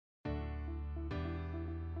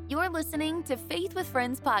You're listening to Faith with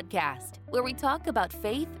Friends podcast, where we talk about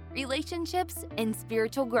faith, relationships, and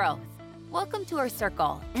spiritual growth. Welcome to our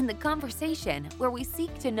circle and the conversation where we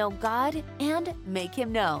seek to know God and make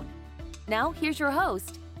Him known. Now, here's your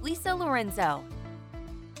host, Lisa Lorenzo.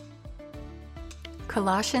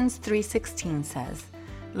 Colossians 3:16 says,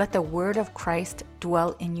 "Let the word of Christ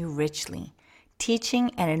dwell in you richly,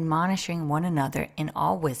 teaching and admonishing one another in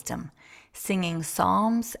all wisdom, singing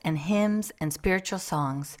psalms and hymns and spiritual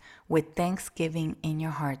songs with thanksgiving in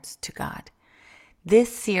your hearts to God."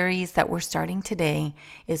 This series that we're starting today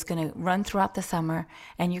is going to run throughout the summer,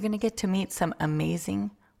 and you're going to get to meet some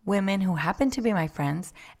amazing women who happen to be my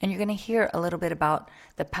friends, and you're going to hear a little bit about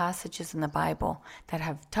the passages in the Bible that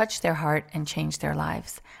have touched their heart and changed their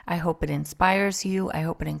lives. I hope it inspires you. I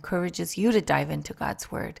hope it encourages you to dive into God's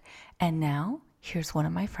Word. And now, here's one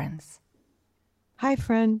of my friends. Hi,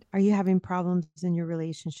 friend. Are you having problems in your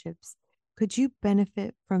relationships? Could you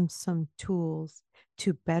benefit from some tools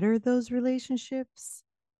to better those relationships?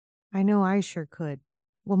 I know I sure could.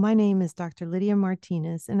 Well, my name is Dr. Lidia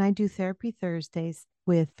Martinez, and I do Therapy Thursdays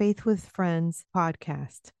with Faith with Friends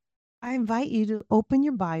podcast. I invite you to open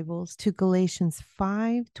your Bibles to Galatians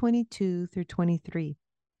 5:22 through 23.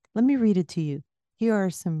 Let me read it to you. Here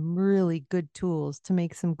are some really good tools to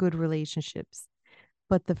make some good relationships.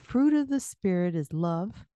 But the fruit of the Spirit is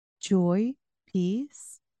love, joy,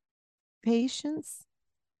 peace, patience,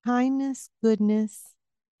 kindness, goodness,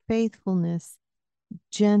 faithfulness,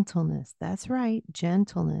 gentleness. That's right,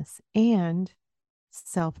 gentleness, and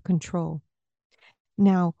self-control.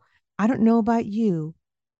 Now, I don't know about you,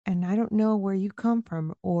 and I don't know where you come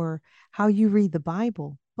from or how you read the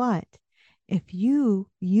Bible, but if you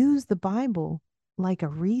use the Bible like a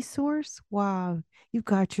resource, wow, you've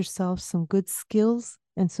got yourself some good skills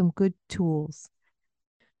and some good tools.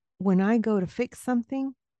 When I go to fix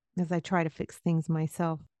something, as I try to fix things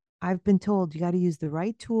myself, I've been told you got to use the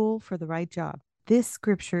right tool for the right job. This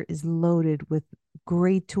scripture is loaded with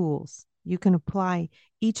great tools. You can apply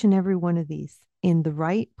each and every one of these in the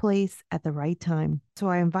right place at the right time. So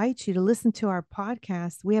I invite you to listen to our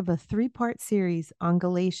podcast. We have a 3-part series on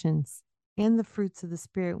Galatians and the fruits of the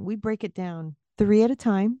Spirit. We break it down 3 at a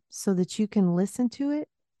time so that you can listen to it,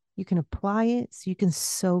 you can apply it, so you can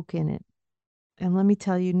soak in it. And let me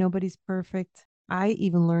tell you, nobody's perfect. I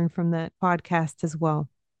even learned from that podcast as well.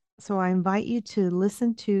 So I invite you to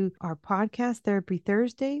listen to our podcast, Therapy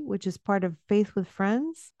Thursday, which is part of Faith with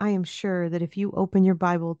Friends. I am sure that if you open your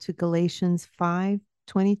Bible to Galatians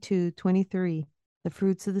 5:22-23, the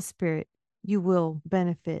fruits of the Spirit, you will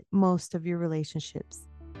benefit most of your relationships.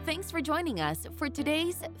 Thanks for joining us for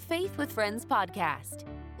today's Faith with Friends podcast.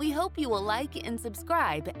 We hope you will like and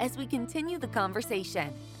subscribe as we continue the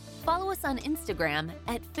conversation. Follow us on Instagram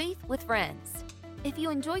at Faith with Friends. If you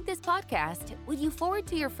enjoyed this podcast, would you forward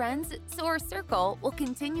to your friends so our circle will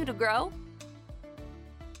continue to grow?